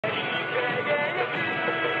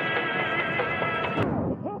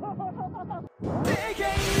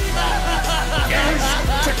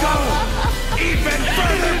to go even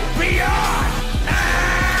further beyond!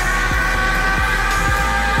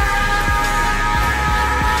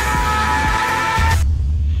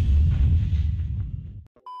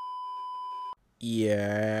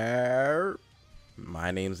 Yeah,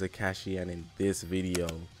 my name's Zakashi, and in this video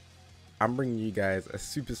I'm bringing you guys a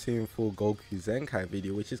Super Saiyan 4 Goku Zenkai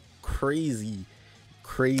video, which is crazy.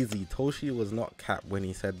 Toshi was not capped when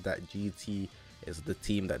he said that GT is the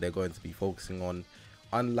team that they're going to be focusing on.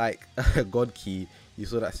 Unlike God Key, you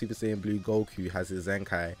saw that Super Saiyan Blue Goku has his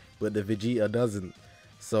Zenkai, but the Vegeta doesn't.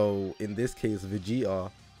 So in this case,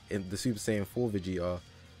 Vegeta, in the Super Saiyan 4 Vegeta,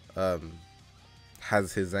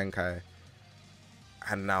 has his Zenkai.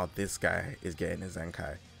 And now this guy is getting his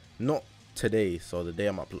Zenkai. Not today, so the day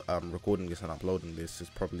I'm recording this and uploading this is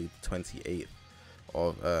probably the 28th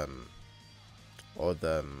of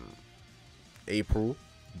April,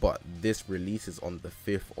 but this releases on the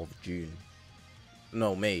 5th of June.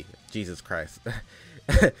 No, May. Jesus Christ.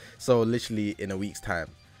 So literally in a week's time.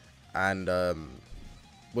 And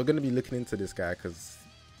we're going to be looking into this guy because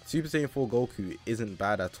Super Saiyan 4 Goku isn't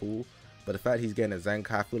bad at all. But the fact he's getting a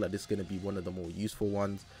Zenkai, I feel like this is going to be one of the more useful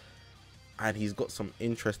ones. And he's got some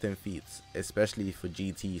interesting feats, especially for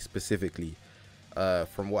GT specifically.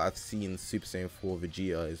 From what I've seen, Super Saiyan 4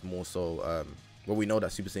 Vegeta is more so... well, we know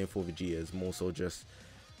that Super Saiyan 4 Vegeta is more so just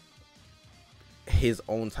his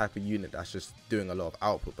own type of unit that's just doing a lot of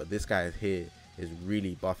output. But this guy here is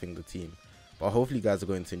really buffing the team. But hopefully you guys are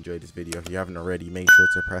going to enjoy this video. If you haven't already, make sure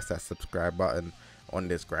to press that subscribe button on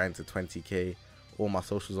this grind to 20k. All my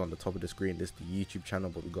socials on the top of the screen. This is the YouTube channel,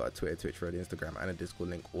 but we got a Twitter, Twitch, Reddit, Instagram, and a Discord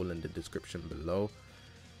link all in the description below.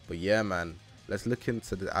 But yeah, man, let's look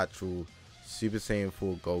into the actual Super Saiyan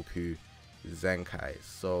 4 Goku Zenkai.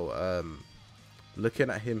 So looking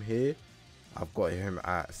at him here, I've got him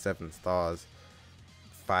at 7 stars,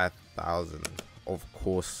 5,000 of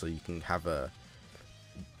course, so you can have a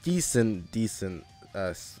decent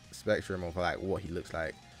spectrum of like what he looks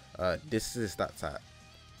like. This is stats at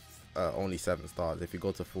only 7 stars. If you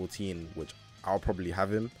go to 14, which I'll probably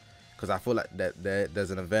have him because I feel like that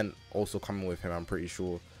there's an event also coming with him. I'm pretty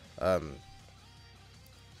sure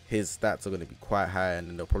his stats are going to be quite high, and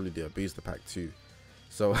then they'll probably do a booster pack too.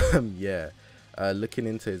 So yeah, looking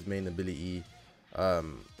into his main ability,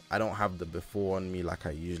 I don't have the before on me like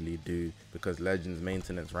I usually do because Legends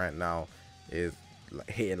maintenance right now is like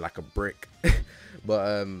hitting like a brick.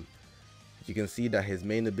 But you can see that his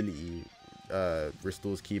main ability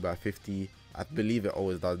restores ki by 50. I believe it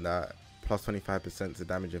always does that. Plus 25% to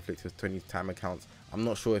damage inflicted with 20 timer counts. I'm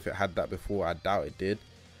not sure if it had that before. I doubt it did.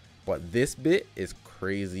 But this bit is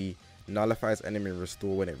crazy. Nullifies enemy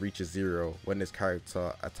restore when it reaches 0 when this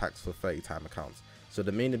character attacks for 30 timer counts. So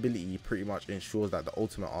the main ability pretty much ensures that the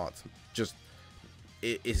ultimate art just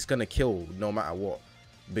it's gonna kill no matter what,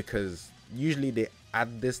 because usually they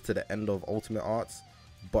add this to the end of ultimate arts,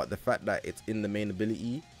 but the fact that it's in the main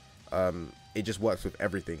ability, it just works with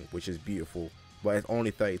everything, which is beautiful. But it's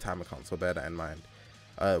only 30 timer counts, so bear that in mind.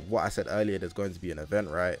 What I said earlier, there's going to be an event,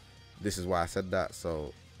 right? This is why I said that.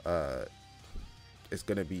 So it's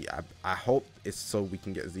gonna be, I hope it's so we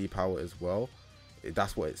can get Z power as well.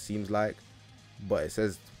 That's what it seems like, but it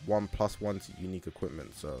says 1+1 to unique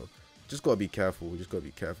equipment, so just gotta be careful.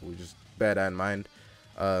 Just bear that in mind.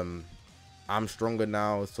 I'm stronger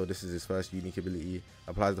now, so this is his first unique ability.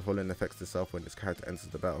 Applies the following effects to self when this character enters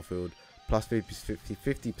the battlefield. Plus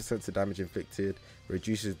 50% to damage inflicted,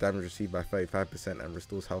 reduces damage received by 35%, and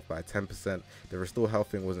restores health by 10%. The restore health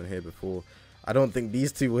thing wasn't here before. I don't think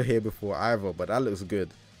these two were here before either, but that looks good.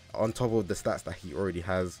 On top of the stats that he already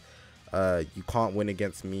has. You can't win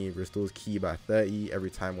against me. Restores ki by 30 every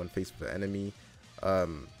time when faced with an enemy.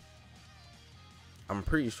 I'm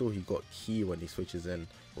pretty sure he got ki when he switches in,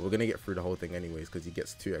 but we're gonna get through the whole thing anyways because he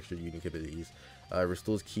gets 2 extra unique abilities.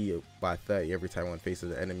 Restores ki by 30 every time when faced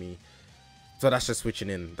with an enemy. So that's just switching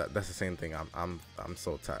in. That's the same thing. I'm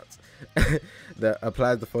so tapped. That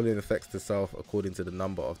applies the following effects to self according to the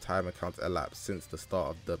number of timer counts elapsed since the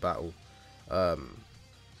start of the battle.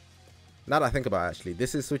 Now that I think about it, actually,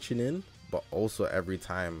 this is switching in, but also every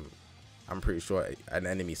time I'm pretty sure an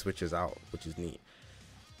enemy switches out, which is neat.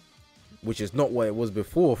 Which is not what it was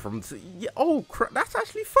before. Yeah, oh crap, that's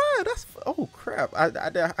actually fire. Oh crap, I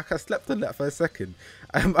slept on that for a second.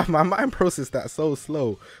 My mind processed that so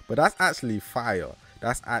slow, but that's actually fire.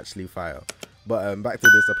 But back to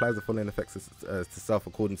this. Applies the following effects to self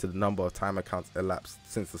according to the number of timer counts elapsed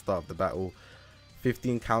since the start of the battle.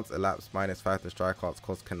 15 counts elapsed minus 5 to strike arts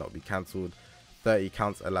cost cannot be cancelled. 30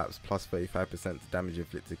 counts elapsed plus 35% to damage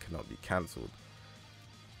inflicted cannot be cancelled.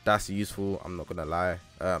 That's useful, I'm not gonna lie.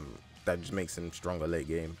 that just makes him stronger late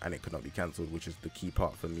game, and it could not be cancelled, which is the key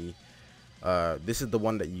part for me. This is the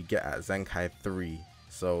one that you get at ZENKAI 3,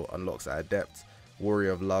 so unlocks at Adept,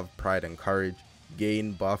 Warrior of Love, Pride and Courage.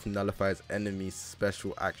 Gain buff nullifies enemy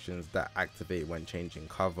special actions that activate when changing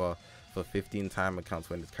cover for 15 time accounts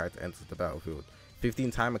when this character enters the battlefield.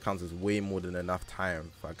 15 time accounts is way more than enough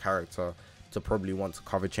time for a character to probably want to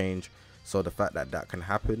cover change. So the fact that that can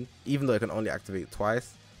happen, even though it can only activate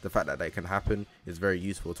twice, the fact that that can happen is very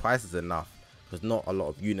useful. Twice is enough, because not a lot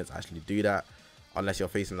of units actually do that, unless you're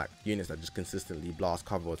facing like units that just consistently blast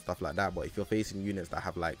cover or stuff like that. But if you're facing units that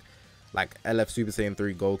have like LF Super Saiyan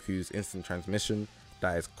 3 Goku's instant transmission,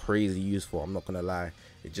 that is crazy useful. I'm not gonna lie,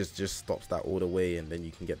 it just stops that all the way, and then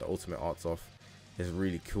you can get the ultimate arts off. It's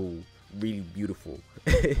really cool, really beautiful.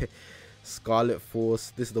 Scarlet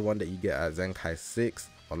Force, this is the one that you get at ZENKAI 6,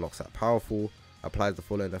 unlocks at Powerful, applies the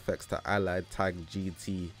following effects to allied tag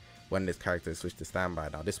GT when this character is switched to standby.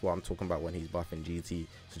 Now this is what I'm talking about when he's buffing GT.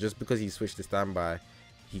 So just because he's switched to standby,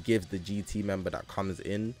 he gives the GT member that comes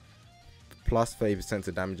in plus 30%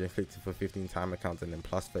 to damage inflicted for 15 time accounts, and then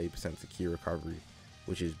plus 30% to key recovery,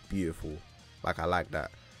 which is beautiful. Like, I like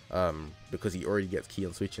that, because he already gets key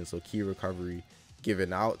on switching, so key recovery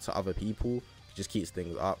given out to other people just keeps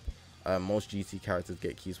things up. Most GT characters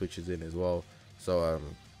get key switches in as well, so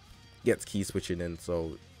gets key switching in,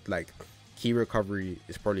 so like key recovery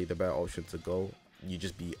is probably the better option to go. You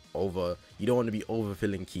don't want to be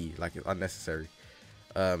overfilling key, like it's unnecessary.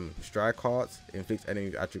 Strike Hearts inflicts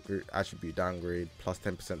enemy attribute downgrade plus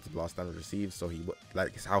 10% to blast damage received, so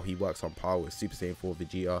it's how he works on par with Super Saiyan 4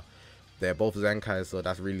 Vegeta. They're both ZENKAI, so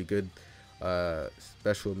that's really good.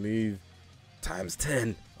 Special move times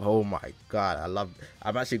 10. Oh my god,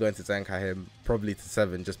 I'm actually going to ZENKAI him probably to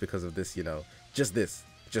 7 just because of this, you know, just this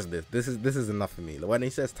is enough for me. When he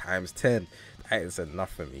says times 10, that is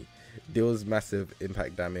enough for me. Deals massive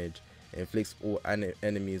impact damage, inflicts all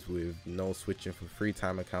enemies with no switching for 3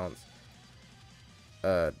 time accounts.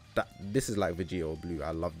 This is like Vegeta or Blue.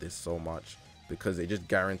 I love this so much because it just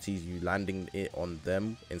guarantees you landing it on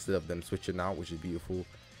them instead of them switching out, which is beautiful.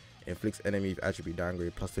 Inflicts enemy with attribute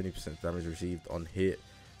downgrade plus 20% damage received on hit.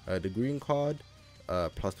 The green card,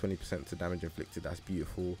 plus 20% to damage inflicted. That's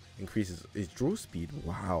beautiful. Increases his draw speed.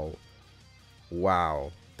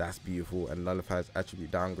 Wow, that's beautiful. And nullifies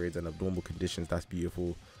attribute downgrades and abnormal conditions. That's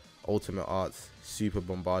beautiful. Ultimate arts, super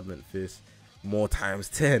bombardment fist, more times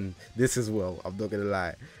 10. This as well, I'm not gonna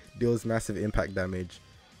lie. Deals massive impact damage,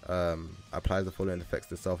 applies the following effects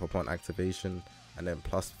to self upon activation, and then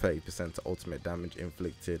plus 30% to ultimate damage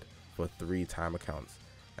inflicted for 3 time accounts.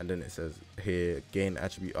 And then it says here, gain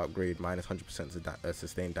attribute upgrade minus 100% to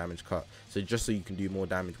sustained damage cut, so just so you can do more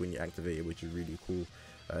damage when you activate it, which is really cool.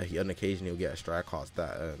 He on occasion he'll get a strike hearts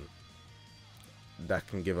that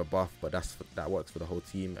can give a buff, but that works for the whole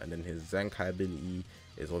team. And then his ZENKAI ability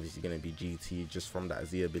is obviously going to be GT, just from that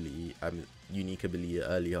Z ability, unique ability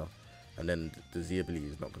earlier, and then the Z ability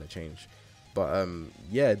is not going to change. But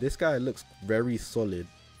yeah, this guy looks very solid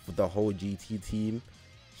for the whole GT team.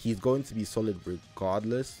 He's going to be solid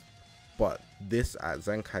regardless, but this at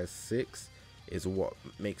ZENKAI 6 is what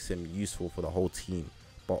makes him useful for the whole team.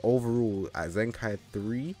 But overall at ZENKAI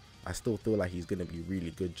 3, I still feel like he's going to be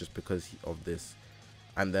really good just because of this.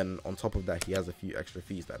 And then on top of that, he has a few extra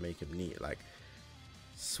feats that make him neat, like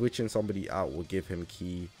switching somebody out will give him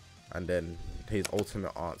key, and then his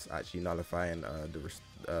ultimate arts actually nullifying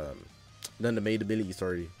then the main ability,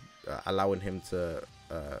 sorry, allowing him to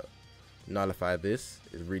nullify this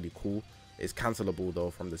is really cool. It's cancelable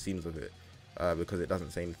though from the seams of it, because it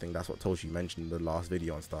doesn't say anything. That's what Toshi mentioned in the last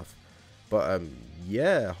video and stuff. But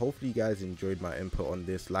yeah, hopefully you guys enjoyed my input on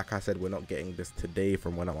this. Like I said, we're not getting this today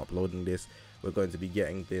from when I'm uploading this. We're going to be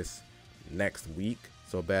getting this next week,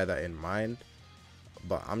 so bear that in mind.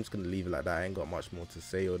 But I'm just going to leave it like that. I ain't got much more to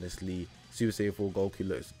say, honestly. Super Saiyan 4 Goku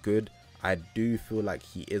looks good. I do feel like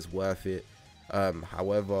he is worth it.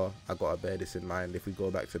 However, I got to bear this in mind. If we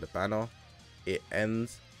go back to the banner, it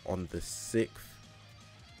ends on the 6th.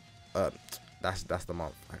 That's the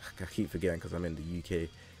month. I keep forgetting because I'm in the UK.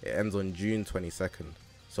 It ends on June 22nd.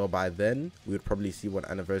 So by then, we would probably see what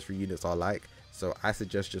anniversary units are like. So I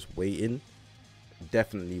suggest just waiting.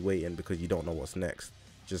 Definitely waiting, because you don't know what's next.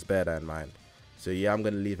 Just bear that in mind. So yeah, I'm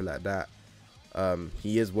going to leave it like that.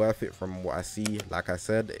 He is worth it from what I see. Like I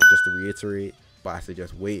said, just to reiterate, but I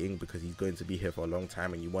suggest waiting because he's going to be here for a long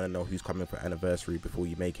time, and you want to know who's coming for anniversary before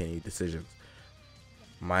you make any decisions.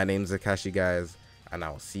 My name's Zakashi, guys, and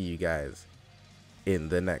I'll see you guys in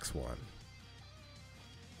the next one.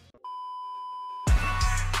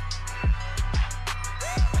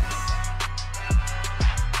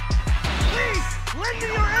 Please, lend me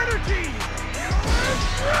your energy!